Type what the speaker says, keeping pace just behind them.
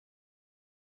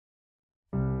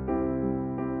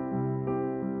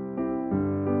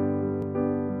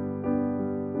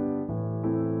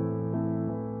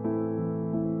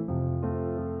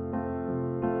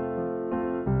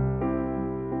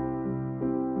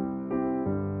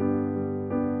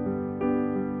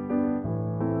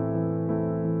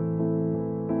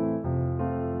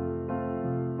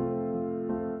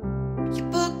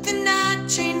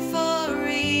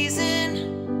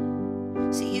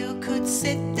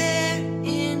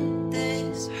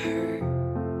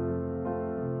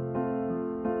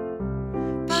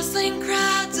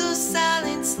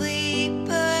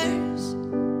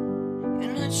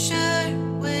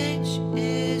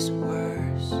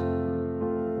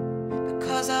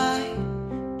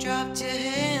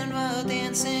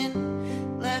dancing,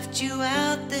 left you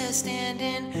out there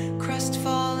standing, crust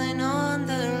falling on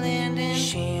the landing.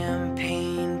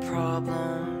 Champagne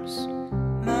problems.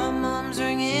 My mom's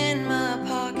ring in my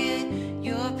pocket,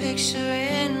 your picture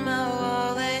in my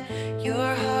wallet.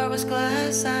 Your heart was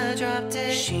glass, I dropped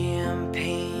it.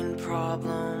 Champagne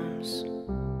problems.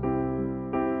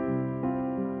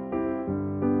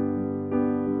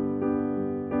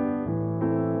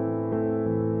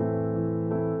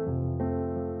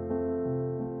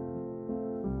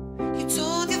 You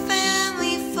told your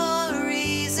family for a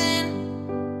reason,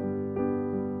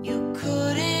 you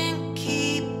couldn't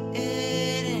keep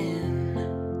it in.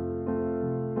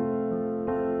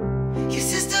 Your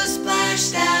sister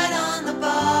splashed out on the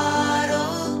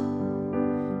bottle.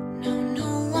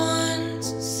 No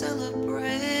one's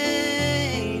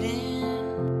celebrating.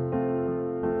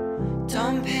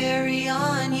 Dom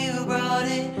Perignon, you brought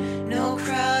it. No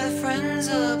crowd of friends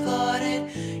applauded.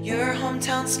 Your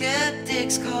hometown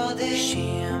skeptics called it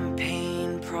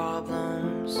champagne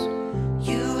problems.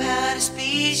 You had a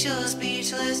speech, you were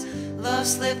speechless. Love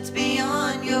slipped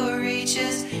beyond your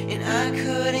reaches, and I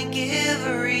couldn't give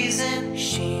a reason.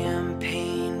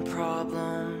 Champagne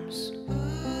problems.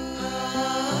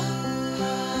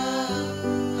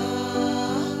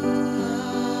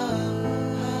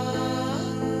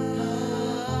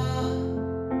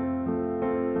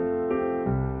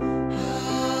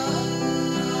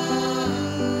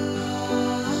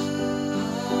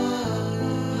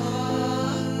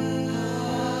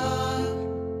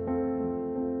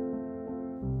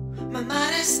 My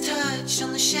Midas touch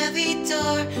on the Chevy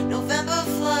door, November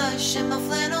flush and my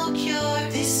flannel cure.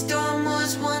 This storm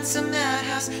was once a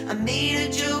madhouse. I made a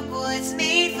joke, well it's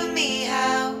made for me.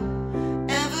 How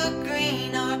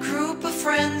evergreen, our group of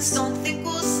friends. Don't think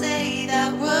we'll say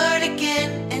that word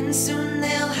again. And soon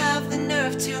they'll have the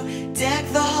nerve to deck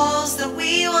the halls that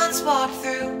we once walked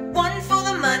through. One for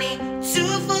the money, two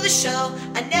for the show.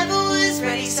 I never was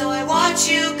ready, so I watch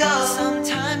you go.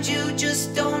 Sometimes you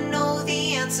just don't know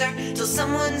the answer till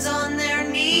someone's on their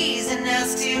knees and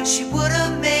asks you. She would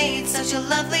have made such a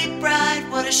lovely bride.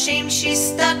 What a shame she's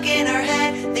stuck in her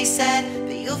head. They said,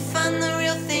 but you'll find the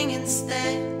real thing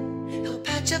instead. He'll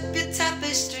patch up your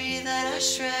tapestry that I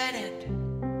shredded.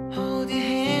 Hold your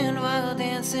hand while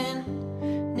dancing,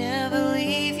 never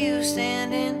leave you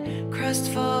standing, crust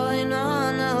falling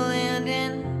on the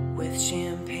landing with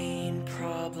champagne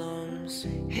problems.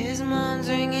 His mom's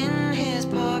ringing